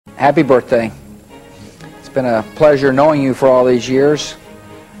Happy birthday. It's been a pleasure knowing you for all these years.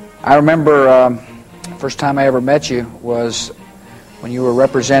 I remember first time I ever met you was when you were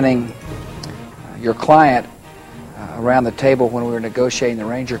representing your client around the table when we were negotiating the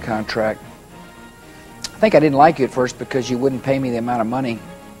Ranger contract. I think I didn't like you at first because you wouldn't pay me the amount of money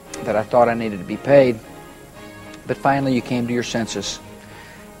that I thought I needed to be paid. But finally you came to your senses.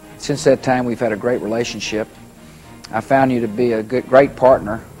 Since that time we've had a great relationship. I found you to be a great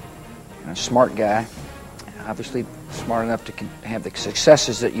partner, a smart guy, obviously smart enough to have the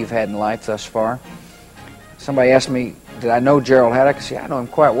successes that you've had in life thus far. Somebody asked me, did I know Gerald Haddock? I said, I know him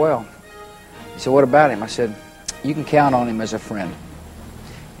quite well. He said, what about him? I said, you can count on him as a friend.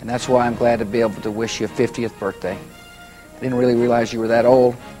 And that's why I'm glad to be able to wish you a 50th birthday. I didn't really realize you were that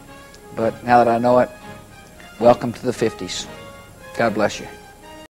old, but now that I know it, welcome to the 50s. God bless you.